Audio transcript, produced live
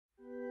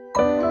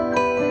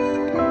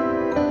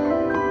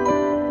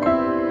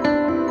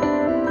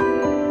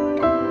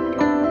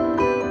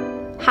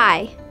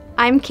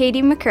I'm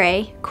Katie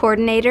McRae,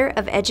 Coordinator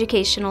of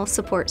Educational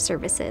Support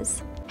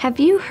Services. Have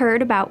you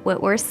heard about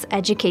Whitworth's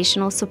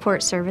Educational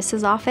Support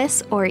Services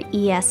Office, or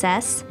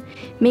ESS?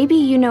 Maybe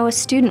you know a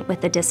student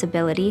with a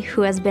disability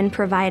who has been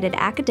provided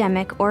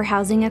academic or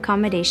housing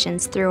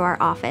accommodations through our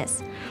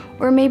office,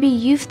 or maybe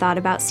you've thought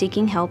about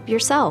seeking help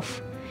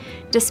yourself.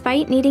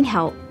 Despite needing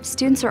help,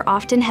 students are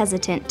often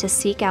hesitant to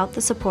seek out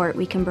the support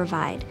we can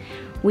provide.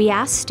 We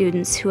ask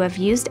students who have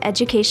used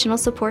educational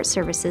support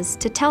services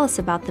to tell us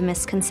about the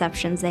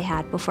misconceptions they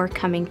had before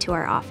coming to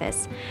our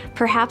office.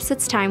 Perhaps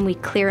it's time we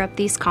clear up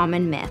these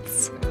common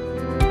myths.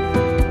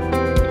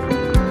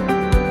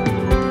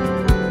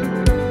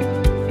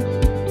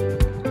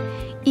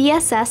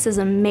 ESS is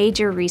a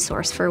major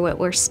resource for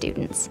Whitworth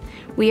students.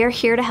 We are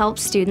here to help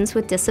students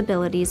with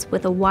disabilities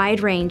with a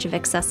wide range of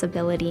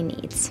accessibility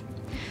needs.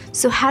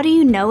 So how do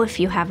you know if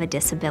you have a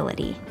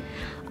disability?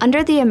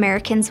 Under the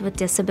Americans with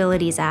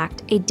Disabilities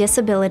Act, a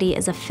disability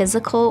is a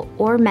physical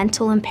or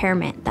mental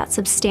impairment that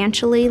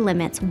substantially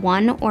limits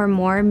one or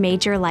more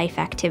major life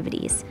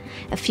activities.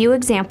 A few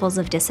examples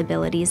of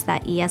disabilities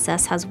that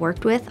ESS has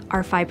worked with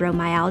are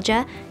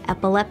fibromyalgia,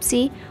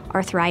 epilepsy,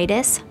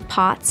 arthritis,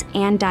 POTS,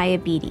 and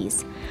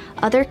diabetes.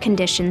 Other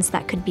conditions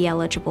that could be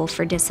eligible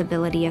for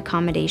disability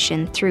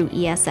accommodation through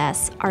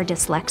ESS are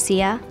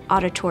dyslexia,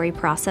 auditory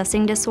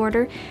processing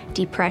disorder,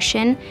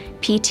 depression,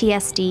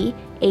 PTSD,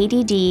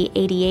 ADD,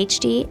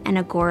 ADHD, and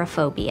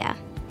agoraphobia.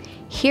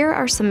 Here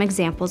are some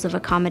examples of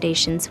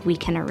accommodations we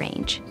can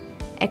arrange: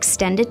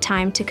 extended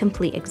time to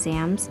complete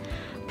exams,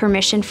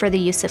 permission for the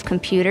use of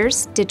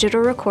computers,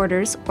 digital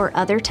recorders, or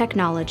other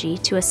technology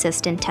to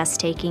assist in test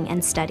taking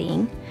and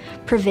studying,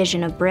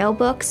 provision of braille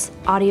books,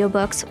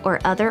 audiobooks, or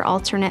other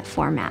alternate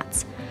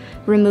formats,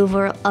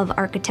 removal of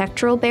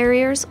architectural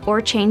barriers, or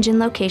change in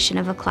location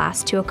of a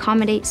class to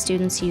accommodate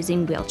students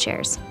using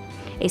wheelchairs,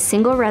 a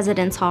single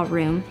residence hall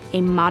room, a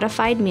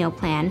modified meal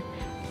plan,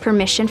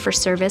 permission for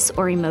service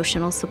or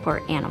emotional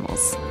support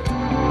animals.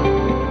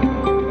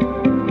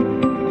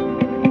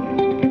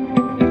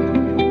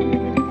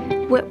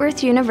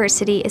 Whitworth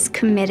University is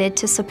committed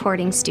to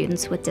supporting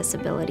students with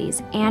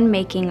disabilities and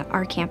making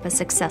our campus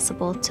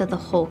accessible to the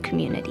whole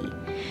community.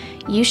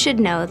 You should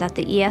know that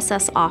the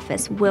ESS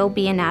office will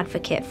be an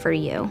advocate for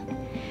you.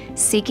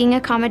 Seeking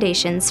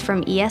accommodations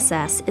from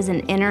ESS is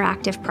an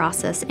interactive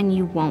process, and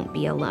you won't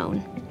be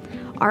alone.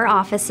 Our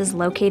office is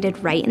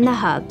located right in the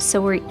hub,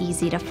 so we're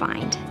easy to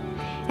find.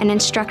 And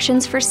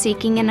instructions for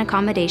seeking an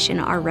accommodation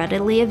are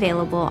readily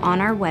available on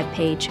our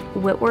webpage,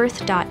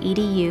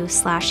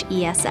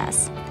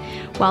 whitworth.edu/ESS.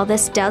 While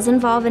this does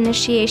involve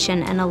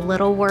initiation and a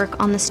little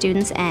work on the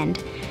student's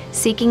end,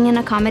 seeking an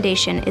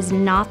accommodation is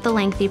not the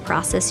lengthy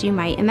process you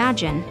might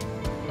imagine.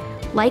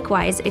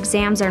 Likewise,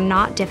 exams are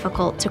not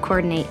difficult to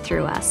coordinate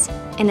through us.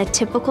 In a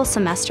typical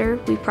semester,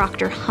 we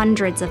proctor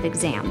hundreds of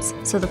exams,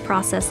 so the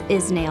process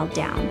is nailed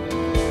down.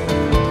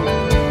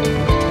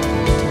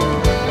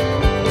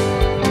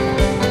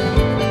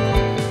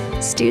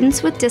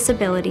 Students with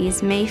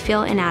disabilities may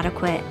feel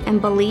inadequate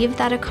and believe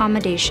that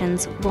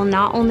accommodations will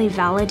not only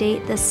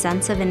validate this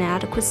sense of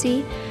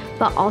inadequacy,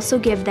 but also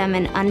give them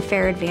an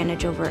unfair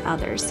advantage over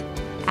others.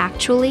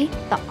 Actually,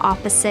 the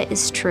opposite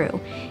is true,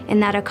 in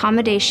that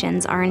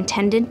accommodations are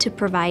intended to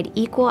provide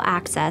equal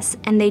access,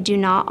 and they do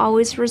not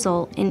always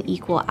result in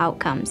equal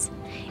outcomes.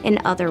 In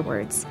other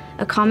words,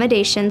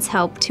 accommodations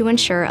help to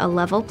ensure a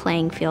level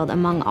playing field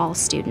among all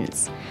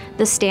students.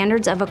 The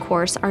standards of a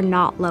course are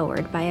not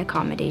lowered by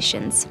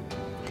accommodations.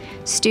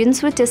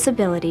 Students with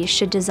disabilities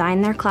should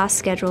design their class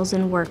schedules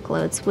and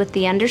workloads with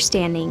the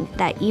understanding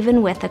that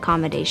even with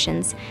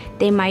accommodations,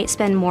 they might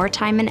spend more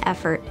time and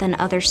effort than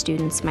other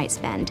students might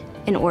spend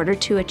in order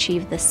to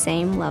achieve the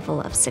same level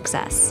of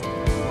success.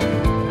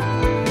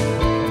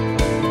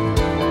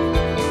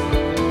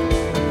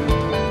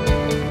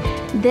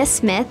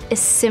 This myth is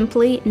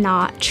simply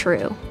not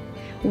true.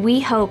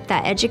 We hope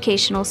that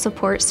educational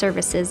support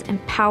services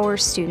empower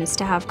students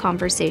to have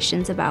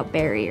conversations about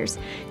barriers,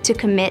 to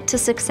commit to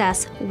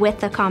success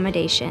with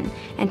accommodation,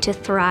 and to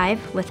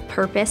thrive with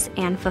purpose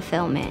and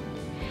fulfillment.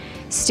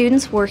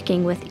 Students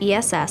working with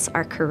ESS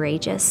are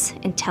courageous,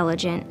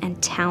 intelligent,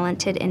 and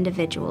talented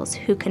individuals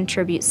who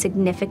contribute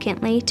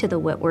significantly to the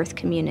Whitworth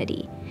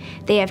community.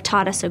 They have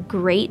taught us a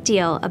great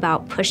deal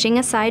about pushing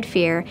aside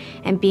fear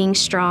and being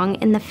strong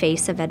in the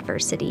face of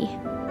adversity.